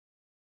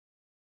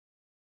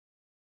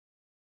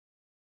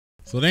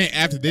So then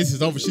after this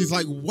is over, she's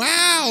like,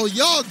 wow,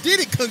 y'all did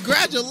it.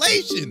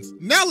 Congratulations.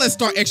 Now let's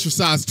start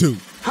exercise 2.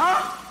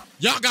 Huh?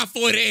 Y'all got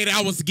 48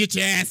 hours to get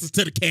your asses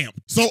to the camp.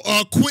 So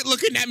quit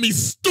looking at me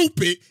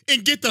stupid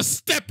and get to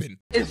stepping.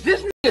 Is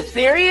this nigga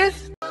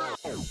serious?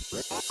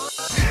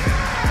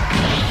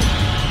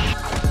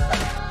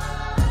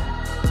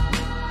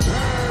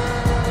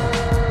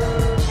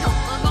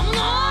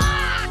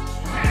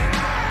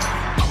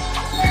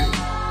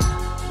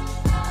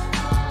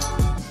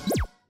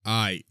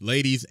 Alright,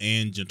 ladies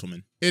and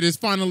gentlemen, it is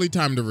finally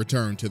time to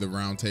return to the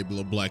round table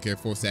of Black Air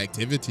Force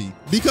activity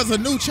because a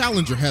new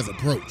challenger has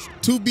approached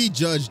to be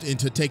judged and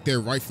to take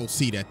their rightful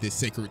seat at this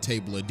sacred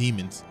table of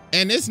demons.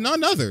 And it's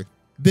none other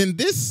than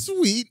this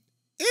sweet,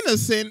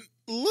 innocent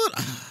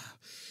little...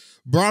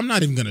 Bro, I'm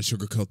not even gonna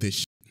sugarcoat this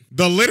shit.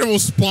 The literal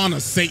spawn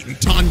of Satan,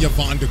 Tanya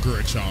the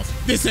Evil.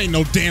 This ain't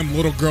no damn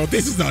little girl.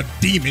 This is a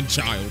demon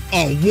child,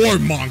 a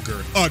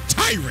warmonger, a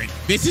tyrant.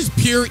 This is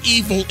pure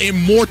evil in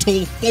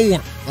mortal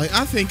form. Like,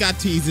 I think I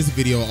teased this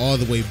video all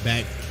the way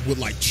back with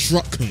like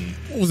Truck-kun.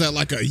 What was that,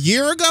 like a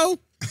year ago?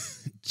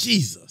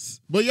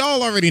 Jesus. But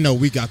y'all already know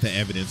we got the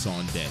evidence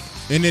on deck.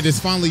 And it is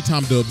finally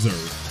time to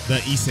observe the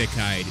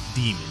Isekaied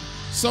demon.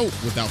 So,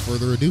 without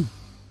further ado,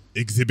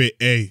 Exhibit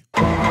A.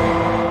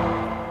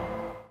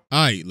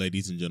 Alright,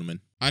 ladies and gentlemen.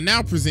 I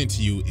now present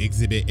to you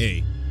Exhibit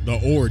A, the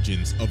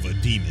origins of a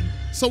demon.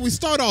 So we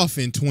start off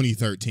in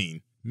 2013.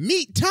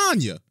 Meet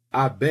Tanya.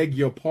 I beg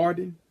your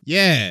pardon?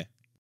 Yeah,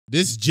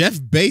 this Jeff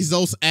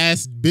Bezos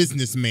ass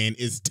businessman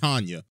is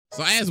Tanya.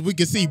 So as we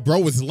can see, bro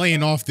is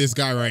laying off this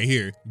guy right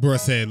here. Bro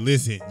said,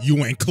 listen, you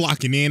ain't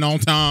clocking in on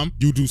time,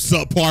 you do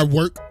subpar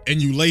work,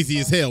 and you lazy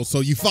as hell, so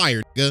you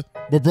fired, nigga.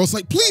 But bro's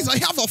like, please, I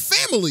have a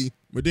family.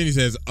 But then he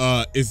says,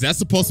 is that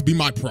supposed to be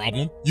my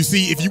problem? You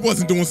see, if you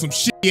wasn't doing some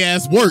shitty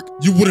ass work,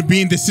 you wouldn't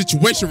be in this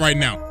situation right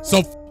now. So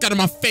f out of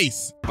my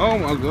face. Oh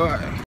my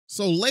God.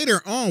 So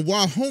later on,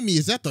 while homie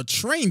is at the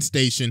train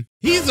station,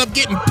 he ends up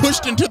getting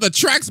pushed into the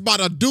tracks by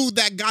the dude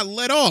that got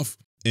let off.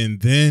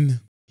 And then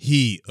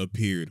he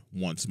appeared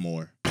once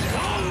more.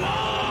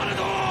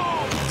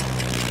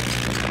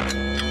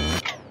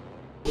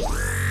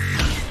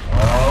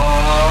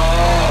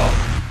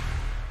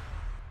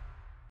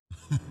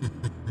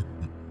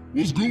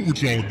 What's good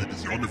with y'all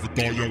niggas? Y'all never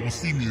thought y'all would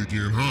see me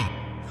again, huh?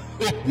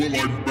 Well,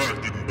 I'm back,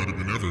 getting better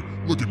than ever.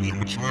 Look at me,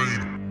 I'm a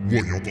train.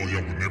 What, y'all thought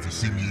y'all would never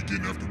see me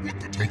again after what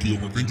the Tokyo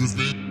Revengers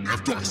did?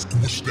 After I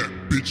squished that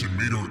bitch and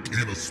made her a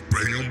can of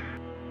Spam?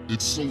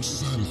 It's so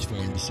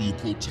satisfying to see a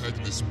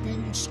protagonist's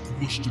bones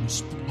squished and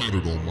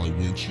splattered on my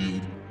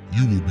windshield.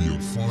 You will be a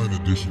fine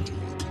addition to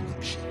my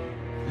collection.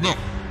 Now,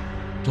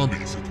 time to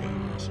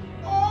Isekaied.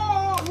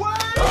 Oh,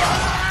 what?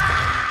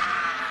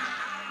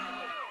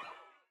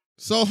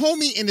 So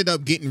homie ended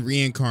up getting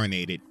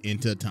reincarnated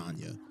into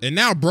Tanya. And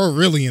now bro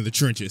really in the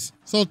trenches.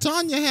 So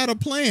Tanya had a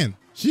plan.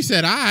 She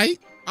said,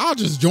 I'll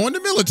just join the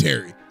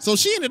military. So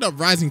she ended up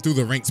rising through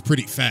the ranks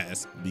pretty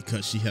fast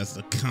because she has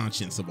the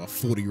conscience of a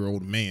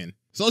 40-year-old man.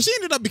 So she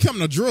ended up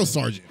becoming a drill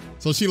sergeant.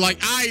 So she like,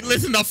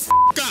 listen the f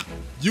up.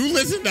 You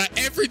listen to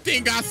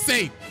everything I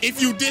say. If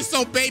you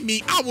disobey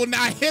me, I will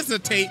not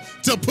hesitate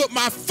to put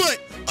my foot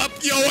up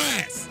your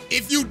ass.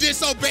 If you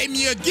disobey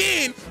me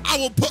again, I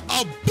will put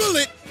a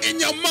bullet in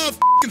your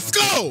motherfucking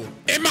skull.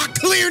 Am I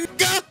clear,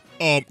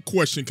 nigga?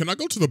 Question, can I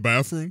go to the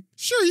bathroom?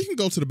 Sure, you can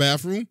go to the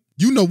bathroom.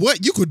 You know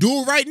what? You could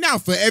do it right now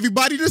for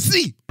everybody to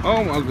see.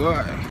 Oh my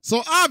God.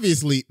 So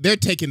obviously, they're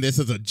taking this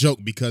as a joke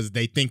because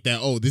they think that,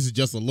 oh, this is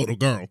just a little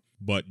girl.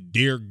 But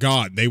dear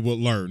God, they will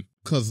learn.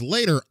 Because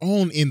later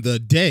on in the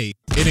day,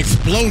 an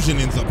explosion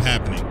ends up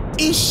happening.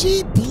 And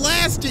she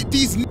blasted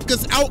these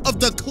niggas out of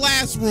the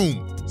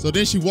classroom. So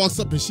then she walks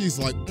up and she's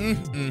like,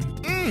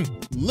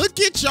 look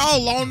at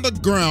y'all on the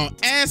ground,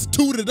 ass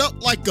tooted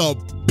up like a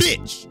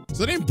bitch.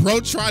 So then bro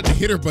tried to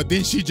hit her, but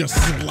then she just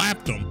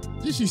slapped him.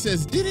 Then she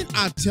says, didn't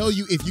I tell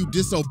you if you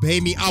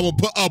disobey me, I will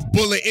put a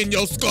bullet in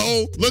your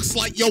skull? Looks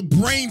like your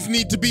brains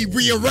need to be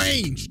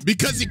rearranged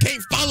because you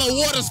can't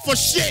follow orders for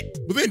shit.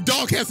 But then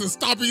dog has to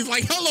stop her. He's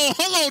like,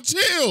 hello,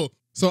 chill.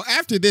 So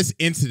after this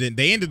incident,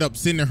 they ended up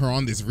sending her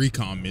on this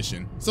recon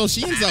mission. So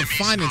she ends up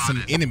finding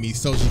some enemies,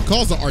 so she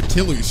calls an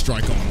artillery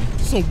strike on them.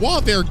 So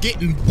while they're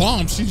getting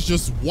bombed, she's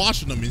just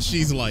watching them and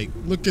she's like,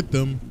 look at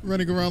them,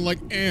 running around like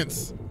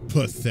ants.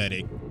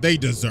 Pathetic. They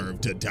deserve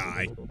to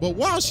die. But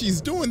while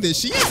she's doing this,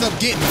 she ends up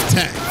getting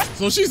attacked.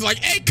 So she's like,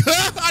 hey,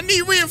 cuh, I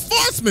need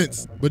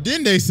reinforcements. But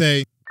then they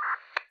say,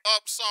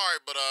 sorry,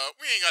 but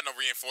we ain't got no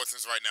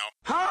reinforcements right now.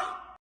 Huh?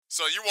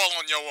 So you all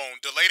on your own.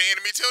 Delay the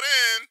enemy till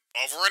then.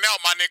 Over and out,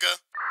 my nigga.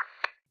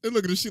 And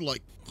look at her, she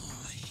like,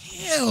 oh,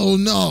 hell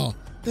no.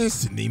 They're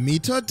sending me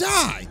to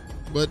die.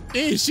 But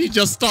then she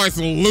just starts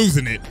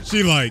losing it.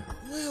 She like,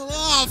 well,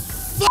 oh,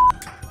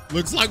 fuck.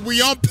 Looks like we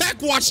on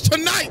pack watch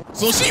tonight.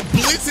 So she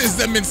blitzes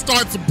them and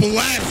starts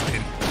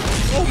blasting.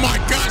 Oh my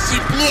God, she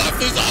blew off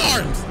his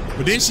arms.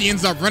 But then she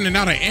ends up running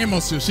out of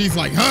ammo, so she's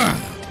like,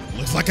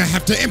 looks like I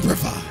have to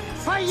improvise.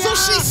 Fire. So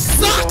she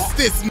sucks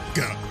this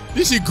nigga.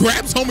 Then she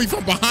grabs homie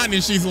from behind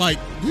and she's like,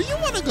 do you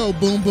want to go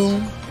boom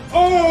boom?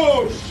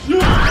 Oh,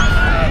 shit.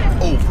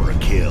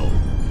 Overkill.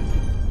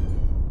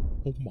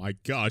 Oh my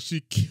gosh,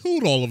 she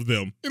killed all of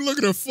them. And look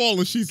at her fall,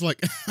 and she's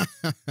like,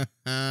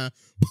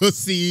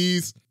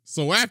 pussies.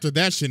 So after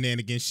that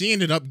shenanigans, she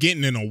ended up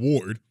getting an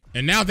award.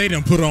 And now they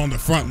done put her on the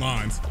front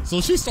lines.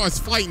 So she starts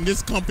fighting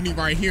this company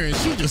right here, and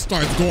she just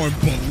starts going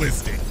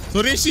ballistic.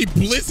 So then she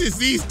blitzes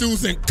these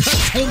dudes and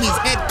cuts homie's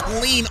head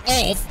clean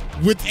off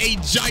with a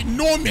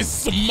ginormous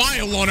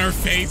smile on her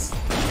face.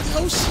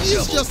 Yo,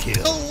 she's just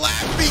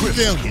clapping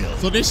them.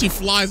 So then she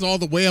flies all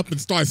the way up and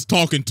starts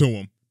talking to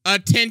him.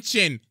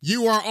 Attention,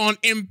 you are on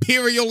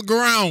Imperial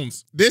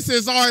grounds. This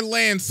is our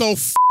land, so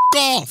f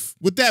off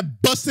with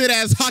that busted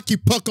ass hockey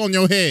puck on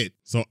your head.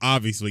 So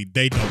obviously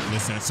they don't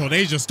listen, so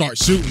they just start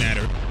shooting at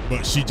her,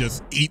 but she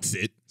just eats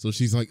it. So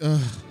she's like, ugh,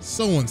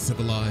 so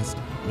uncivilized.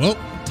 Well,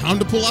 time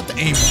to pull out the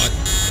aimbot.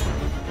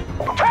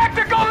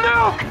 Tactical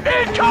nuke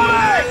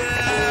incoming!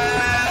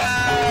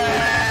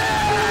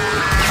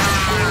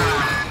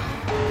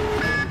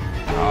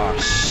 Oh,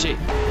 shit.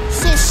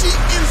 So she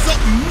ends up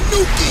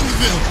nuking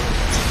them.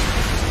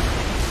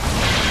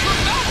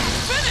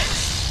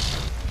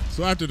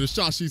 So after the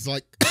shot, she's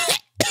like,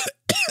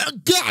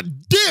 God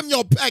damn,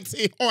 your packs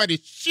hit hard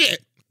as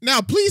shit.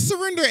 Now, please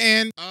surrender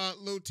and,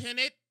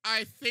 Lieutenant,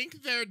 I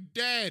think they're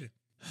dead.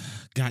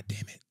 God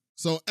damn it.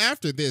 So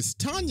after this,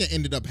 Tanya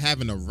ended up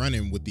having a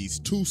run-in with these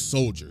two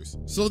soldiers.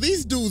 So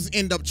these dudes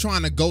end up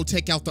trying to go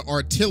take out the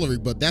artillery,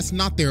 but that's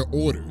not their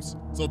orders.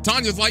 So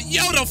Tanya's like,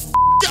 yo, the f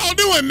y'all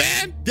doing,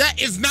 man? That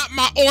is not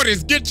my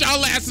orders. Get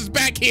y'all asses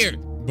back here.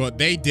 But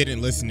they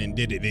didn't listen and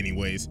did it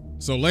anyways.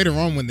 So later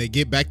on when they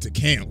get back to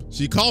camp,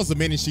 she calls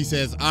them in and she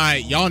says, all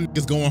right, y'all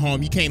niggas going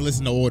home. You can't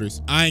listen to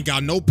orders. I ain't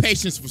got no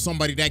patience for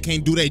somebody that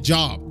can't do their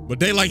job. But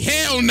they like,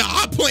 hell no,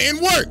 I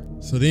playing work.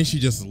 So then she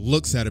just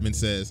looks at him and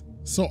says,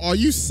 so are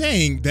you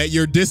saying that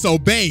you're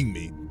disobeying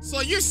me?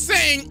 So you're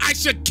saying I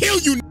should kill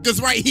you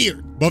niggas right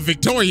here? But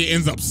Victoria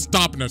ends up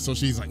stopping her. So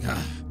she's like,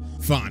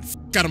 fine, f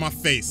out of my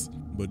face.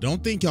 But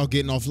don't think y'all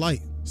getting off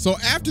light. So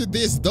after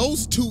this,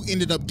 those two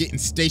ended up getting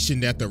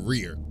stationed at the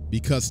rear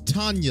because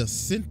Tanya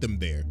sent them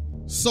there.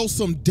 So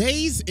some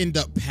days end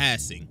up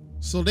passing.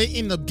 So they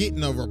end up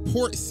getting a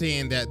report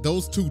saying that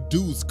those two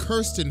dudes,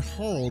 Kirsten and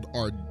Harold,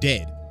 are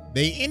dead.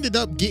 They ended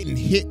up getting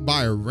hit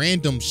by a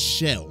random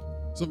shell.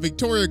 So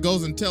Victoria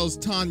goes and tells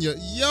Tanya,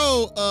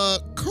 yo,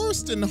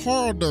 Kirsten and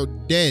Harold are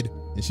dead.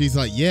 And she's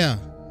like, yeah,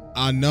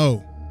 I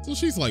know. So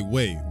she's like,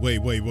 wait,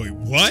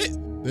 what?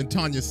 Then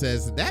Tanya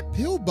says, that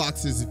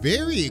pillbox is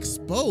very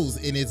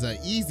exposed and is an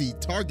easy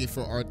target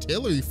for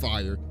artillery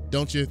fire,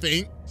 don't you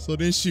think? So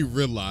then she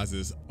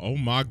realizes, oh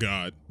my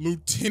God,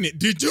 Lieutenant,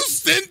 did you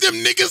send them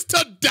niggas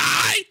to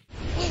die?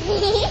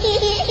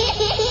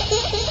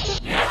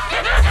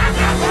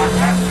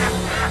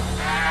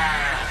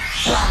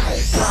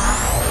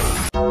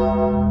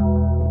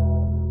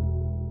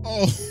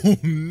 Oh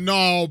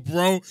no,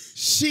 bro.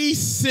 She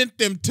sent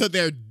them to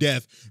their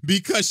death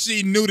because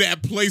she knew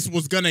that place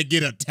was gonna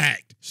get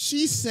attacked.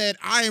 She said,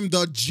 I am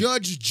the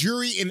judge,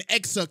 jury, and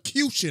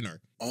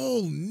executioner.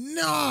 Oh,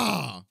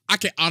 nah. I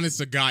can honest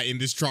to God in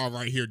this trial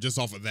right here just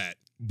off of that.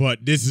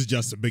 But this is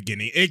just the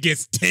beginning. It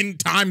gets 10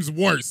 times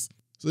worse.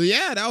 So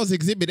yeah, that was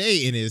Exhibit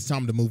A, and it's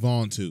time to move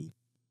on to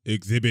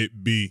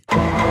Exhibit B. All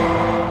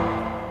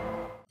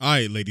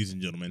right, ladies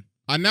and gentlemen.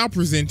 I now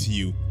present to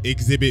you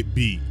Exhibit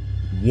B,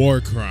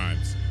 War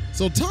Crimes.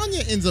 So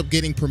Tanya ends up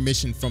getting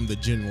permission from the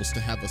generals to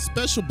have a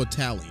special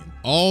battalion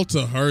all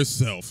to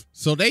herself.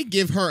 So they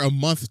give her a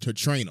month to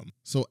train them.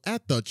 So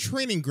at the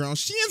training ground,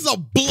 she ends up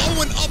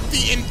blowing up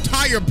the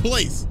entire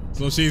place.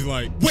 So she's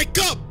like, wake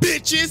up,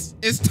 bitches.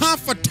 It's time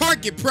for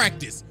target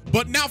practice.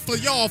 But not for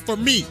y'all, for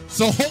me.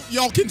 So hope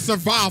y'all can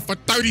survive for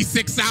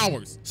 36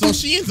 hours. So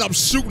she ends up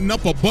shooting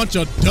up a bunch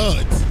of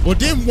duds. Well,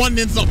 then one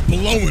ends up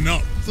blowing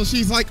up. So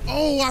she's like,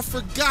 oh, I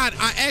forgot.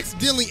 I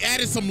accidentally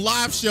added some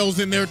live shells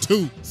in there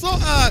too. So,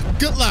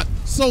 good luck.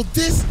 So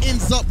this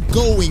ends up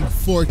going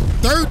for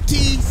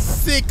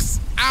 36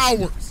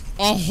 hours.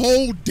 A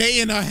whole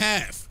day and a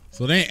half.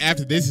 So then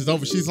after this is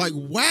over, she's like,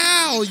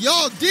 wow,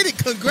 y'all did it.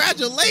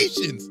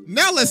 Congratulations.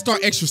 Now let's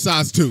start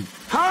exercise 2.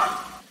 Huh?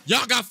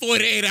 Y'all got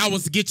 48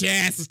 hours to get your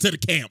asses to the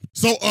camp.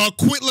 So,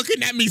 quit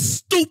looking at me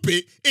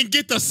stupid and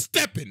get to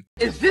stepping.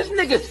 Is this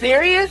nigga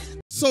serious?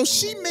 So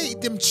she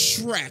made them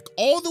track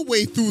all the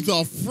way through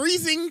the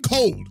freezing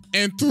cold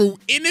and through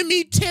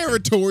enemy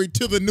territory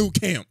to the new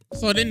camp.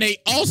 So then they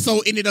also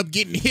ended up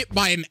getting hit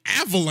by an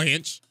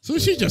avalanche. So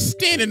she's just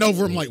standing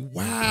over him like,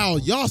 wow,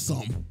 y'all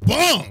some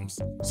bums.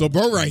 So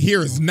bro right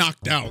here is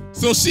knocked out.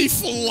 So she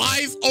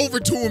flies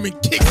over to him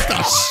and kicks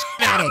the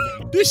shit out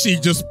of him. Then she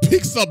just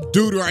picks up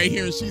dude right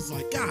here and she's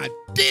like, God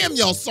damn,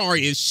 y'all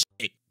sorry as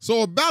shit.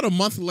 So about a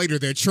month later,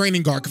 their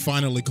training arc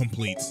finally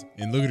completes.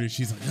 And look at her,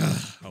 she's like,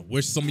 I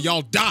wish some of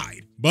y'all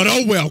died. But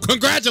oh well,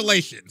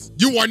 congratulations.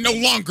 You are no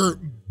longer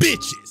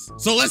bitches.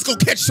 So let's go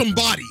catch some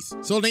bodies.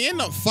 So they end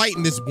up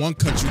fighting this one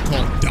country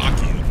called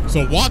Dacia.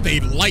 So while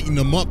they lighten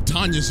them up,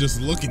 Tanya's just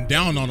looking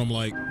down on them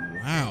like,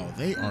 wow,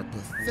 they are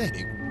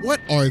pathetic. What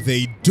are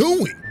they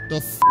doing? The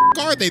f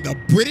are they? The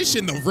British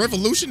in the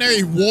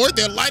Revolutionary War?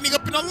 They're lining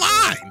up in a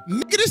line.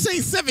 Nigga, this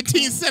ain't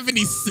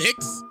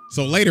 1776.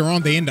 So later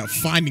on, they end up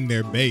finding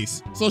their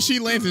base. So she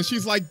lands and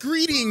she's like,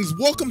 greetings,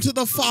 welcome to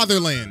the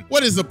fatherland.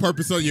 What is the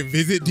purpose of your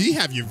visit? Do you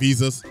have your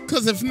visas?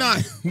 Because if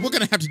not, we're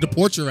gonna have to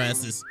deport your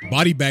asses.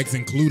 Body bags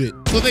included.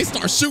 So they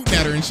start shooting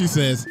at her and she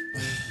says,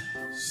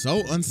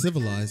 so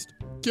uncivilized.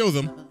 Kill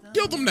them.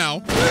 Kill them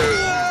now.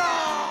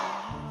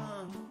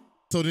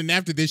 So then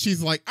after this,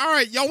 she's like, all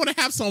right, y'all wanna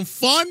have some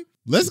fun?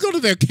 Let's go to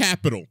their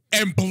capital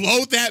and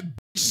blow that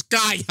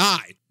sky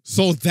high.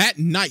 So that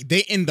night,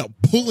 they end up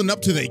pulling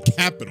up to their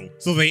capital.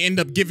 So they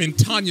end up giving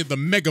Tanya the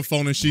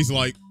megaphone and she's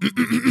like,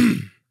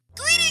 Greetings,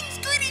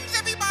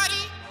 everybody.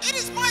 It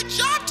is my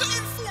job to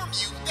inform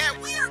you that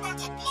we are about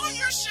to blow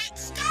your shit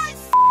sky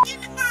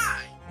f***ing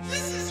high.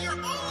 This is your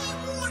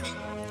only warning.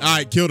 All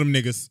right, kill them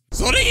niggas.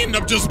 So they end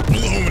up just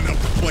blowing up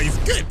the place.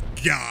 Good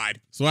God.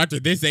 So after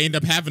this, they end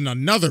up having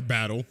another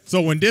battle.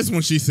 So in this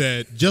one, she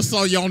said, just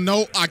so y'all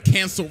know, I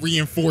canceled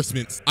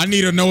reinforcements. I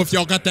need to know if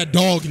y'all got that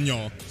dog in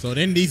y'all. So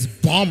then these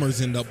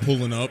bombers end up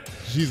pulling up.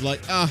 She's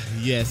like,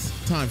 yes,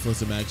 time for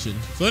some action.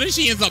 So then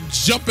she ends up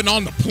jumping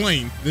on the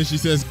plane. Then she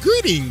says,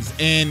 greetings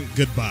and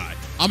goodbye.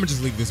 I'm gonna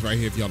just leave this right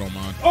here if y'all don't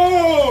mind.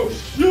 Oh,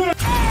 shit!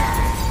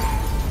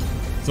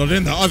 So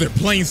then the other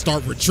planes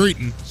start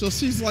retreating. So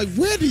she's like,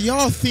 where do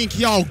y'all think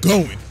y'all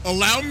going?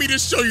 Allow me to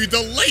show you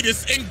the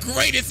latest and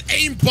greatest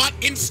aimbot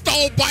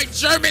installed by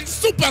German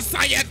super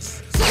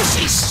science. So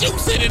she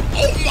shoots it and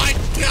oh my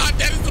God,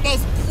 that is the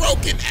most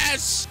broken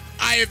ass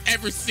I have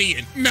ever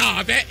seen.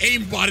 Nah, that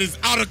aimbot is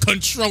out of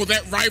control.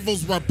 That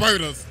rivals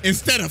Roberta's.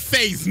 Instead of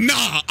phase,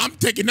 nah, I'm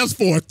taking us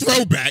for a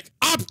throwback.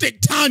 Optic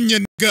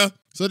Tanya, nigga.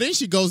 So then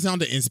she goes down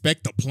to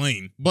inspect the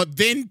plane. But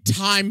then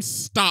time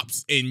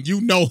stops and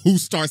you know who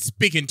starts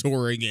speaking to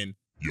her again.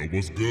 Yo,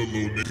 what's good,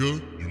 little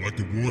nigga? You like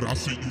the ward I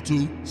sent you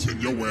to?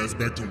 Send your ass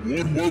back to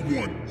World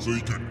War I so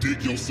you can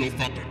dig yourself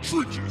out the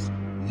trenches.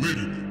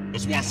 Literally.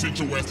 That's why I sent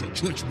your ass to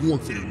trench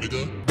warfare,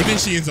 nigga. But then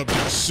she ends up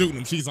just shooting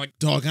him. She's like,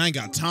 dog, I ain't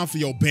got time for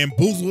your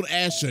bamboozled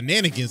ass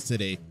shenanigans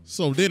today.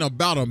 So then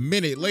about a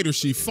minute later,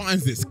 she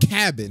finds this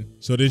cabin.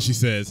 So then she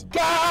says,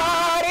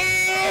 God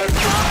is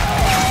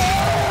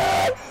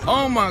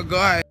Oh my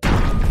God.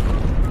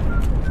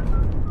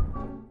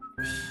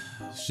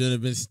 should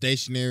have been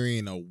stationary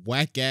in a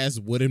whack-ass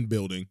wooden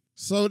building.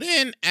 So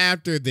then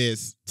after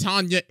this,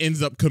 Tanya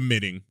ends up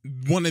committing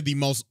one of the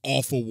most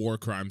awful war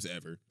crimes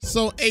ever.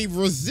 So a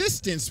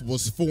resistance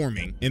was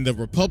forming in the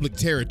Republic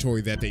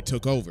territory that they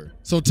took over.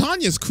 So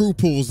Tanya's crew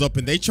pulls up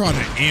and they try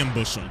to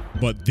ambush them,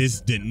 but this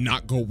did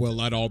not go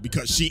well at all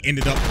because she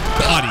ended up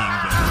bodying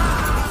them.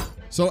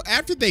 So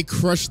after they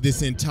crush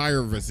this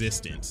entire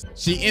resistance,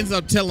 she ends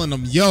up telling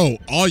them, yo,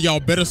 all y'all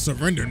better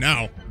surrender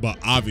now. But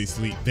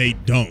obviously they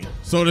don't.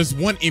 So this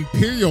one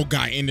Imperial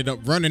guy ended up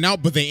running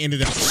out, but they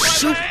ended up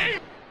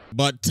shooting.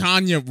 But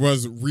Tanya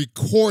was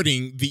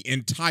recording the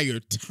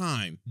entire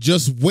time,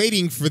 just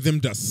waiting for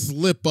them to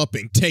slip up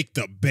and take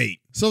the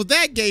bait. So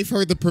that gave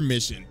her the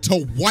permission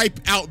to wipe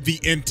out the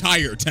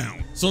entire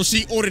town. So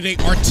she ordered an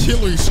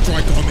artillery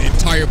strike on the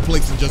entire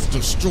place and just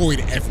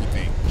destroyed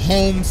everything.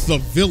 Homes,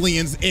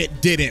 civilians,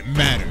 it didn't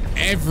matter.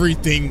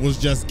 Everything was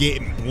just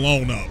getting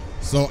blown up.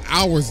 So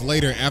hours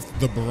later, after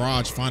the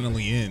barrage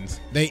finally ends,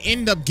 they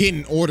end up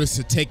getting orders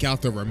to take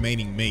out the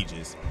remaining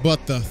mages.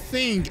 But the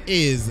thing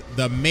is,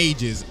 the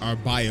mages are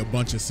by a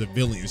bunch of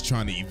civilians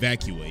trying to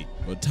evacuate.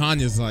 But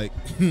Tanya's like,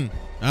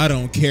 I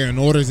don't care, an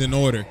order's an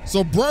order.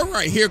 So bro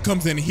right here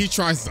comes in and he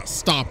tries to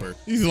stop her.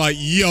 He's like,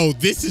 yo,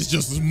 this is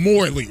just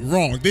morally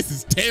wrong. This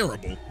is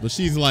terrible. But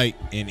she's like,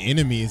 an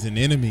enemy is an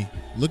enemy.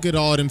 Look at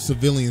all them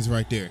civilians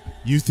right there.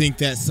 You think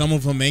that some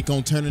of them ain't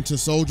gonna turn into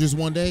soldiers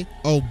one day?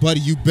 Oh,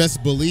 buddy, you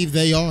best believe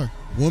they are.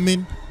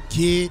 Woman,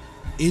 kid,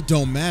 it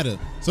don't matter.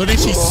 So then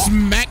she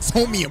smacks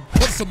homie and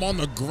puts him on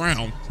the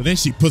ground. So then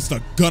she puts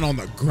the gun on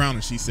the ground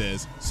and she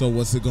says, so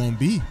what's it gonna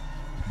be?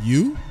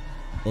 You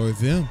or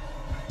them?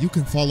 You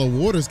can follow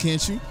orders,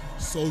 can't you?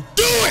 So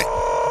do it!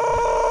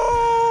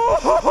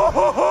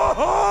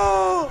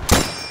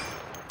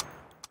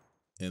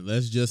 And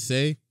let's just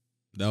say,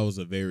 that was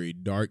a very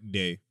dark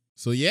day.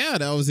 So yeah,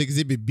 that was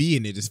Exhibit B,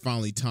 and it is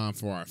finally time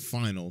for our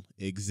final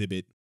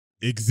exhibit,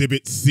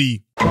 Exhibit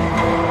C.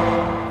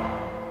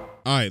 All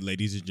right,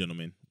 ladies and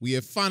gentlemen, we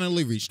have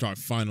finally reached our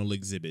final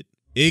exhibit,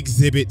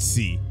 Exhibit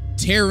C,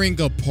 tearing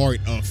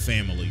apart a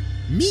family.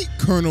 Meet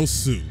Colonel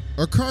Sue,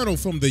 a colonel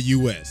from the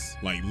US,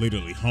 like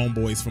literally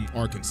homeboys from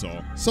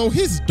Arkansas. So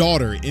his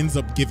daughter ends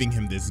up giving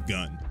him this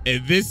gun.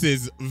 And this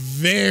is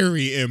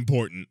very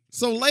important.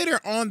 So later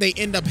on, they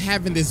end up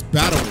having this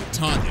battle with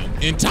Tanya.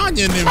 And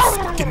Tanya and them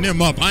fucking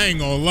them up, I ain't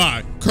gonna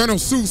lie. Colonel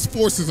Sue's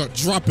forces are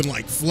dropping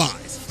like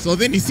flies. So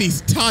then he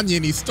sees Tanya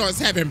and he starts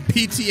having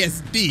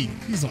PTSD.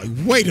 He's like,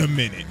 wait a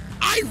minute.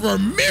 I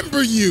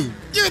remember you.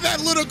 You're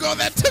that little girl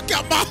that took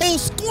out my whole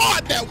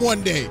squad that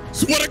one day.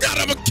 Swear to God,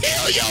 I'ma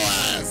kill your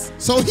ass.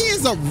 So he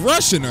ends up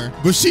rushing her,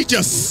 but she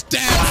just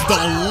stabs the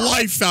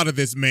life out of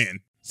this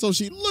man. So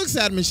she looks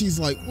at him and she's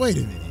like, wait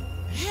a minute.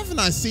 Haven't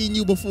I seen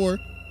you before?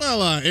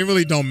 Well, it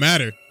really don't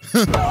matter.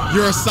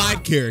 You're a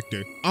side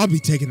character. I'll be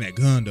taking that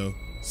gun though.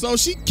 So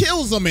she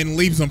kills him and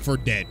leaves him for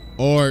dead.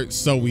 Or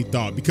so we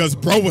thought, because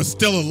bro was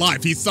still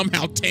alive. He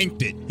somehow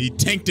tanked it. He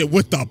tanked it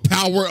with the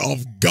power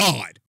of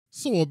God.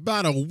 So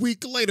about a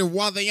week later,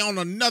 while they on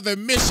another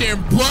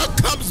mission, bro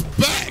comes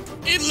back.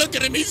 And look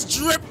at him, he's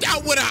dripped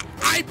out with an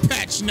eye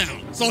patch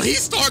now. So he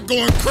start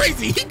going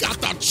crazy. He got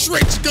the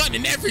trench gun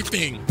and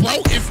everything.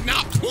 Bro is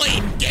not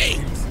playing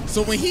games.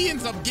 So when he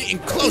ends up getting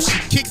close,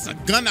 she kicks a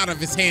gun out of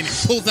his hand and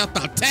pulls out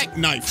the attack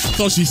knife.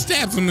 So she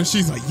stabs him and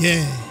she's like,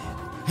 yeah,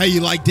 how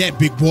you like that,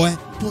 big boy?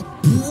 But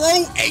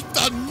bro ate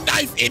the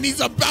knife and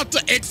he's about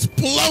to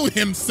explode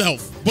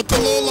himself. But the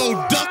little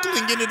old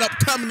duckling ended up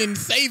coming and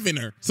saving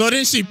her. So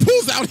then she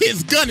pulls out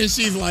his gun and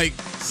she's like,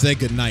 say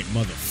goodnight,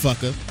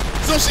 motherfucker.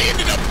 So she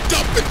ended up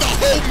dumping the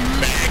whole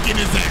mag in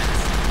his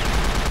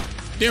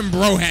ass. Then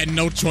bro had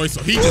no choice,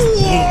 so he just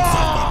blew himself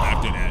up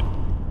after that.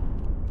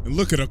 And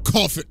look at her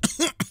coughing.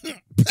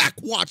 Pack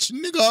watch,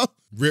 nigga.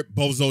 Rip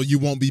bozo, you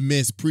won't be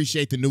missed.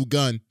 Appreciate the new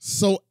gun.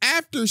 So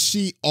after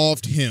she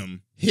offed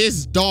him,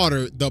 his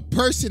daughter, the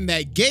person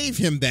that gave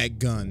him that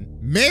gun,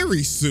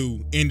 Mary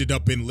Sue, ended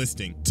up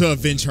enlisting to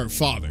avenge her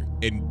father.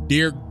 And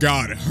dear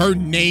God, her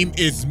name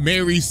is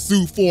Mary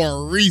Sue for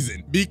a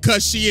reason.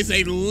 Because she is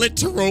a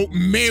literal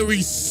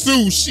Mary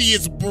Sue. She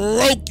is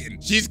broken.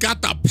 She's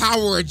got the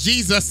power of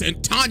Jesus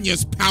and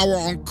Tanya's power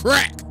on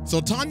crack. So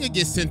Tanya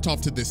gets sent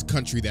off to this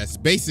country that's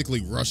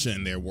basically Russia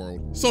in their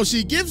world. So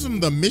she gives them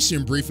the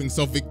mission briefing.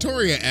 So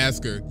Victoria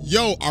asks her,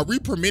 yo, are we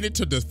permitted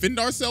to defend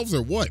ourselves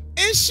or what?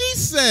 And she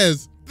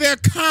says, they're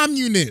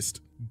communist.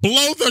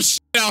 Blow the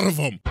shit out of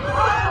them.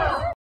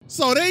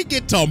 So they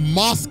get to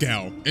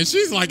Moscow, and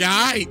she's like, all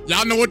right,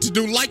 y'all know what to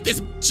do, light this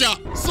bitch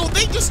up. So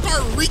they just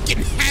start wreaking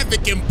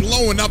havoc and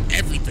blowing up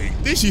everything.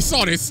 Then she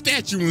saw this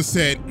statue and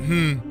said,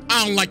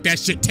 I don't like that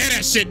shit, tear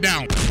that shit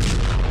down.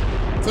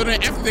 So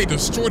then after they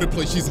destroy the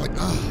place, she's like,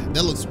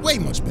 that looks way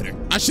much better.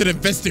 I should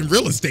invest in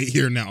real estate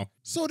here now.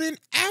 So then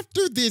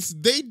after this,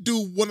 they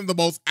do one of the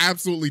most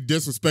absolutely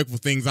disrespectful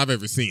things I've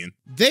ever seen.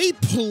 They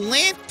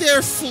plant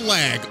their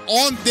flag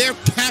on their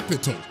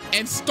capital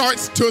and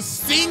starts to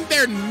sing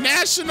their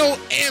national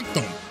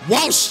anthem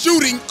while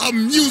shooting a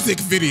music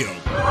video.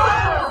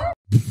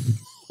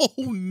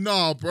 Oh,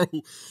 nah, bro.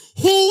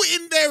 Who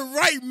in their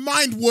right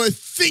mind would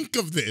think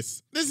of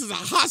this? This is a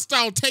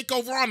hostile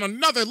takeover on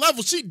another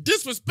level. She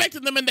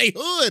disrespected them in their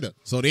hood.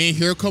 So then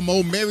here come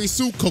old Mary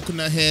Sue,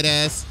 coconut head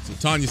ass. So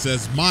Tanya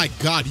says, my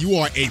God, you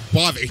are a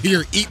bother.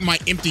 Here, eat my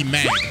empty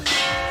mag.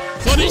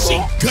 So then she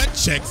gut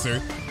checks her.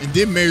 And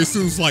then Mary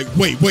Sue's like,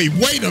 wait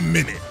a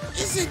minute.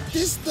 Isn't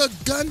this the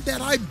gun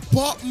that I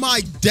bought my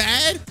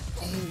dad?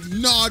 Oh,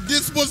 nah,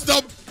 this was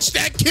the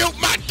that killed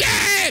my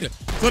dad.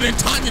 So then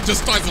Tanya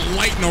just starts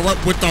lighting her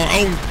up with her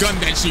own gun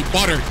that she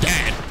bought her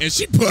dad. And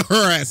she put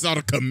her ass out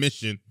of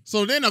commission.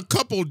 So then a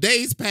couple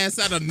days pass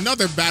at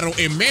another battle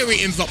and Mary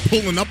ends up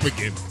pulling up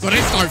again. So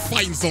they start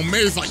fighting. So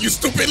Mary's like, you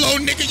stupid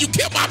little nigga, you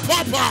killed my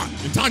papa.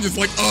 And Tanya's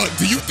like,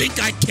 do you think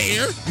I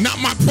care? Not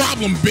my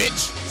problem,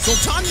 bitch. So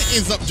Tanya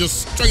ends up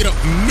just straight up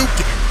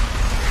nuking her.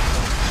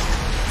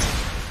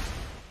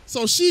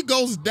 So she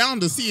goes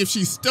down to see if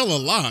she's still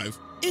alive.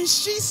 And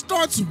she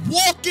starts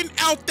walking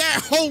out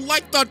that hole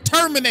like the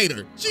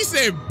Terminator. She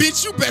said,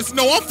 bitch, you best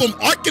know I'm from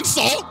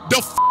Arkansas.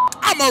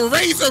 I'm a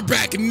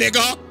Razorback,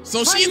 nigga.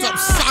 So she ends up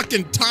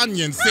socking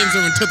Tanya and sends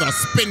her into the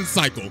spin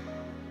cycle.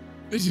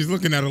 Then she's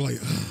looking at her like,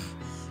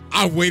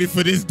 I waited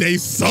for this day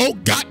so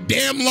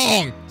goddamn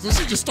long. So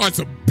she just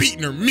starts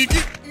beating her. Mickey,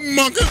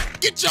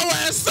 monka, get your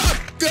ass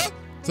up, girl.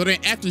 So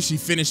then after she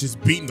finishes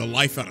beating the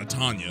life out of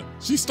Tanya,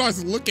 she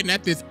starts looking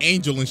at this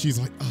angel and she's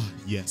like,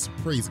 yes,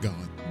 praise God.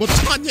 But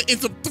Tanya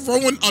ends up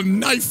throwing a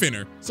knife in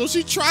her. So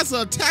she tries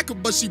to attack her,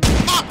 but she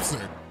pops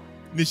her.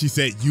 And then she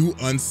said, you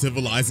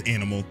uncivilized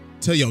animal.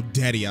 Tell your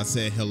daddy I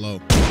said hello.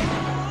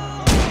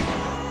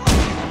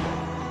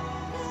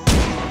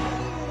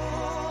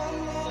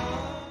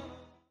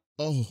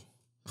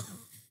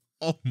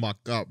 Oh my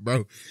God,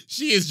 bro.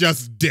 She is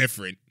just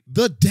different.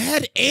 The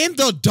dad and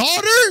the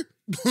daughter?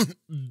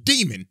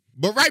 Demon.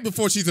 But right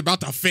before she's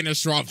about to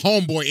finish her off,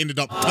 homeboy ended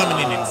up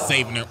coming in and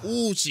saving her.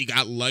 Ooh, she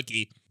got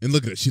lucky. And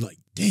look at her. She like,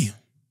 damn.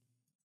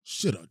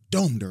 Should have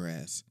domed her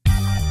ass.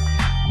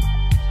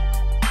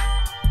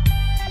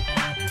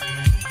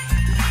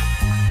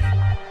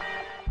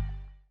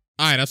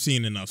 All right, I've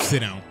seen enough.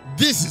 Sit down.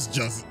 This is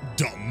just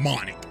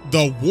demonic.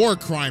 The war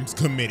crimes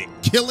committed,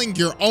 killing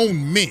your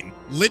own men,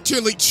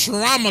 literally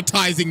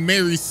traumatizing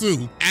Mary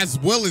Sue, as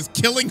well as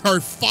killing her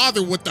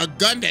father with the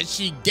gun that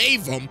she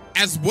gave him,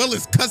 as well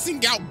as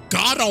cussing out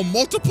God on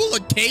multiple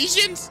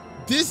occasions.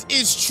 This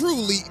is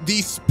truly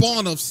the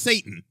spawn of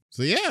Satan.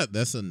 So yeah,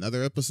 that's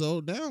another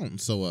episode down.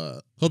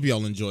 So hope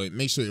y'all enjoy it.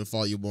 Make sure you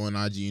follow your boy on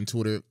IG and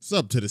Twitter.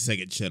 Sub to the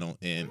second channel,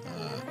 and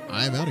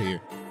I am out of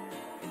here.